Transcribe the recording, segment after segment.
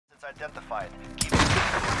Targets identified. Keep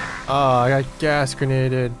Oh, I got gas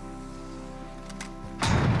grenaded.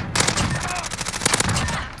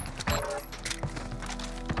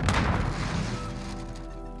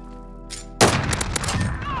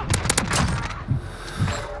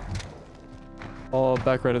 All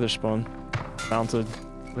back right of their spawn. Mounted.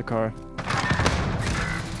 The car.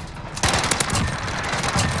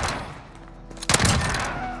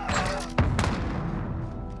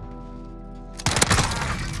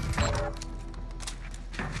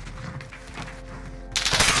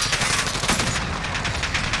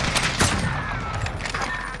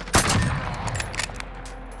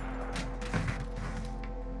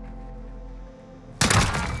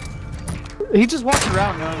 He just walked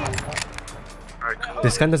around. No.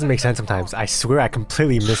 This gun doesn't make sense sometimes. I swear I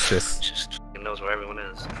completely missed this. just knows where everyone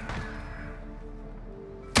is.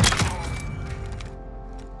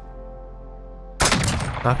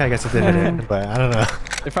 Okay, I guess it did hit it, but I don't know.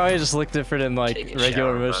 They probably just look different in like Taking a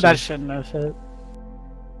regular shower, missions. That shouldn't have hit.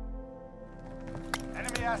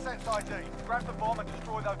 Enemy assets ID. Grab the bomb and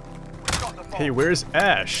destroy those. We've got the bomb. Hey, where's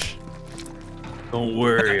Ash? Don't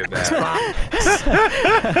worry about it.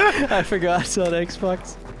 I forgot it's on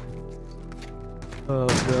Xbox. Oh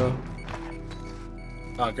no.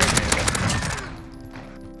 Oh, great man.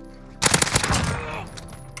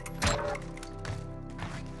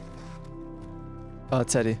 Oh,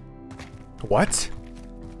 Teddy. What?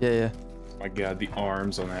 Yeah. Oh my god, the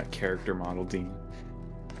arms on that character model, Dean.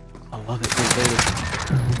 I love it. Dude, later.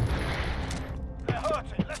 They're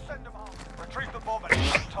hurting. Let's send them home. Retrieve the bomb and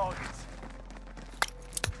hit those targets.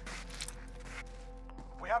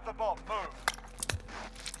 We have the bomb. Move.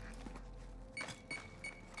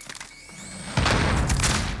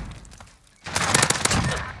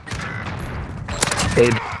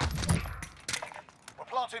 Dead. We're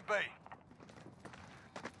planting B.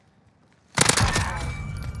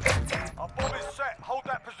 Our bomb is set. Hold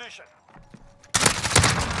that position.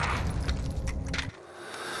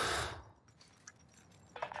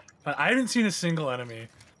 But I haven't seen a single enemy.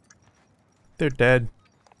 They're dead.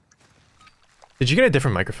 Did you get a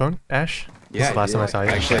different microphone, Ash? This is the last time I saw you.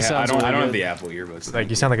 Actually, I sounds don't really have good. the Apple earbuds. Like,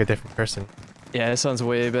 you sound like a different person. Yeah, it sounds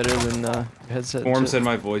way better than your headset. Form shit. said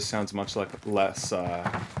my voice sounds much less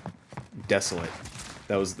desolate.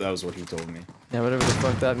 That was what he told me. Yeah, whatever the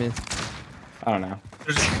fuck that means. I don't know.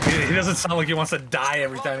 He doesn't sound like he wants to die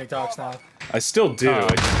every time he talks now. I still do. Oh.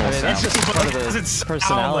 I just I don't mean, that's sound just part of Doesn't the sound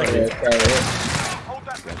personality. like Hold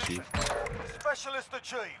that sketchy. position. Specialist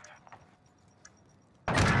achieved.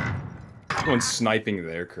 Everyone's sniping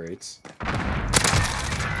their crates.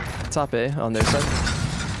 Top A on their side.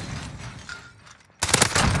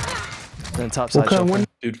 And then top side. What kind of shotgun.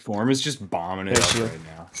 Dude, Form is just bombing it There up she is. right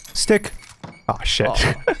now. Stick. Oh shit. Oh.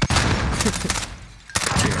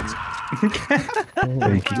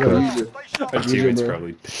 Thank you, God. Our teammate's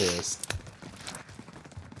probably pissed.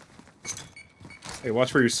 Hey,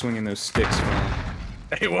 watch where you're swinging those sticks from.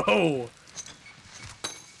 Hey, whoa!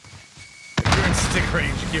 If you're in stick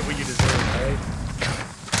range, you get what you deserve, right?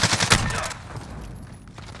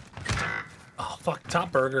 Oh, fuck,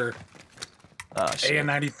 Top Burger. Oh, shit.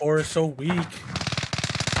 AN94 is so weak.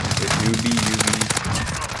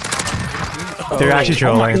 They're actually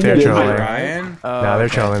trolling. They're trolling. Ryan? No, they're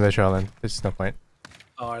okay. trolling. They're trolling. There's no point.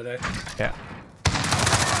 Oh, are they? Yeah.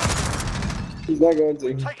 He's not going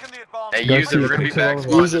to. Taking the advantage. Hey, Go use see the it, Ruby come back kill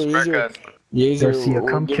spawn. all of Just them. back Use up. User, Garcia,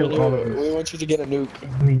 come kill all of us. We want you to get a nuke.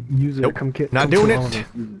 User, Nope. come Not come doing kill all it. of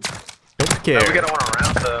us. Don't No, care. we got one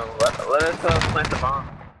around, so let us plant the bomb.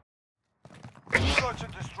 Search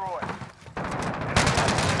and destroy. We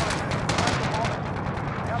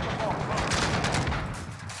have the bomb. Move.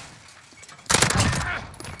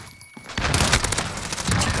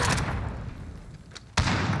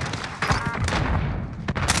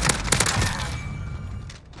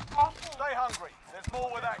 Stay hungry. There's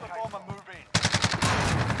more where that bomb and move in.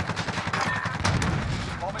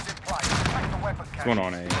 Bomb is in place. Attack the weapon What's going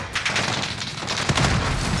on, A?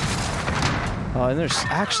 Oh, and there's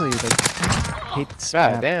actually like hate the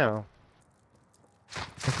spam. God damn.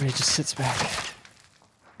 Everybody just sits back.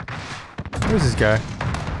 Who's this guy?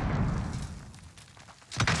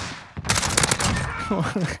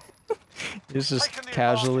 He's just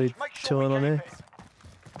casually chilling on it.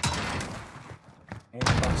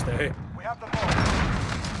 Stay. We have the bomb.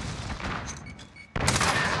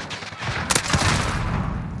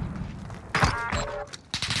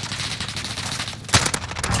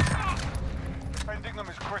 Defending them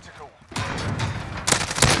is critical.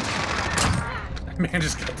 Man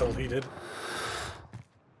just got deleted.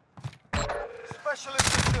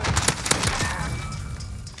 Specialist achieved.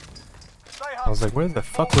 Stay I was hungry. like, where the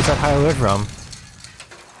fuck was that high alert from?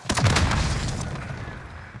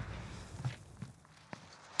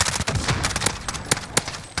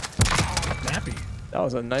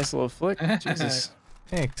 was a nice little flick. Jesus.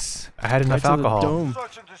 Thanks. I had enough Right to the alcohol. dome.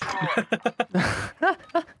 Search and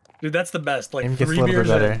destroy. Dude, that's the best. Like Aim gets a 3 little bit beers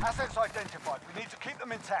better. in. Assets identified. We need to keep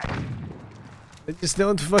them intact. I just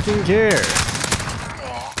don't fucking care.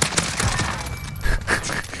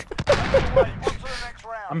 Right, on to the next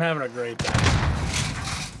round. I'm having a great time.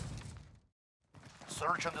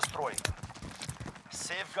 Search and destroy.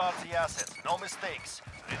 Safeguard the assets. No mistakes.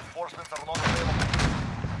 Reinforcements are not available.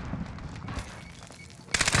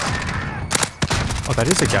 Oh, that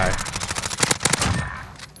is a guy.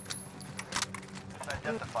 It's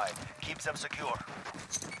identified. Keep them secure.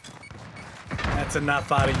 That's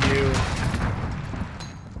enough out of you.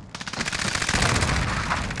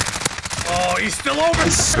 Oh, he's still over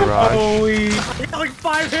there. Garage. Holy. He got like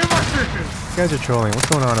 5 hit markers. You guys are trolling. What's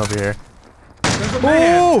going on over here? There's a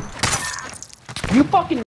man. Oh! You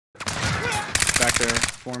fucking. Back there,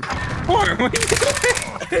 form.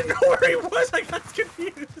 I didn't know where he was. I got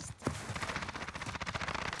confused.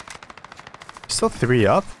 Still 3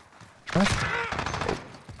 up? What?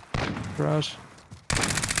 Garage.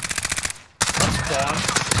 Spawn.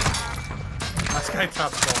 This guy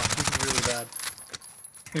top spawn. He's really bad.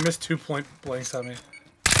 He missed 2 point blanks on me.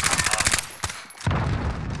 Stay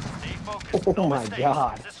focused. Oh No my mistakes.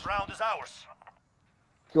 God. This round is ours.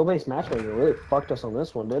 Skill-based matchmaking really fucked us on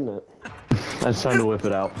this one, didn't it? It's time to whip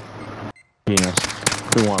it out. Penis.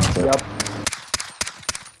 Who wants it? Yep.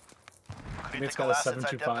 It's got a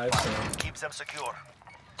 725. So. Keep them secure.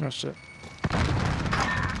 Oh shit.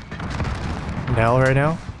 Nell right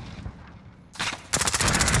now?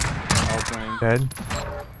 L-plane. Dead.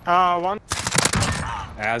 One.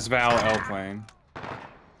 Asval, L-plane.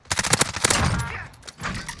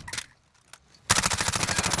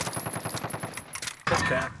 That's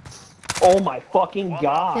cat. Oh my fucking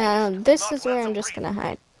god. Yeah, this is where I'm just gonna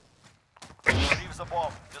hide. Leave the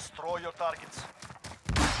bomb. Destroy your targets.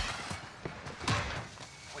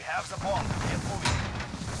 We have the bomb. Get moving.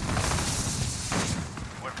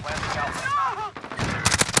 We're planting out.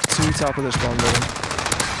 2 top of this spawn building.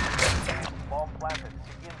 Bomb planted.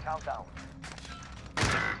 Begin countdown.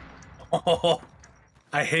 Oh,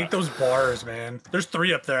 I hate those bars, man. There's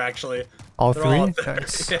 3 up there actually. All They're 3? all up there.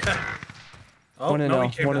 Nice. Yeah. Oh, 1 and no, 0.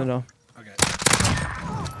 he came 1 and down. 0.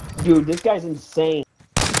 Okay. Dude, this guy's insane.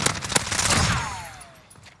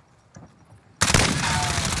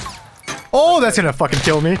 Oh, that's gonna fucking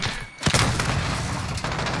kill me.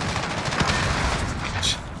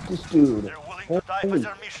 This dude. They're willing to die for Holy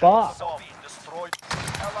their mission. fuck. So destroyed.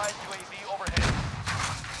 Allied UAV overhead.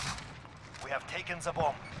 We have taken the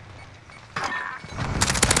bomb.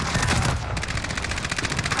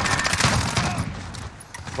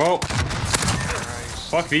 Well,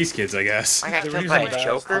 fuck these kids, I guess. I got They're killed using by a bats,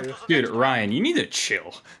 Joker. dude. Dude, Ryan, you need to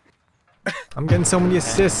chill. I'm getting so many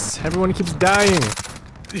assists. Everyone keeps dying.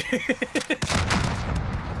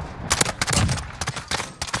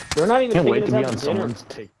 They're not even Can't wait taking to be us on out to dinner. someone's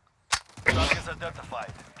take. Targets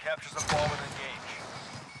identified. Capture the bomb and engage.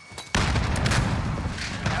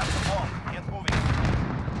 We have the bomb. Get moving.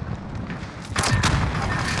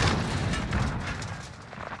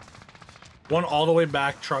 One all the way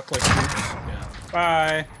back, truck like. Yeah.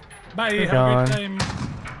 Bye. Bye. They're Have a gone. great time.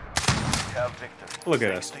 We have victory. Look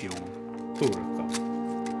at Thanks us. to you. Who would've thought?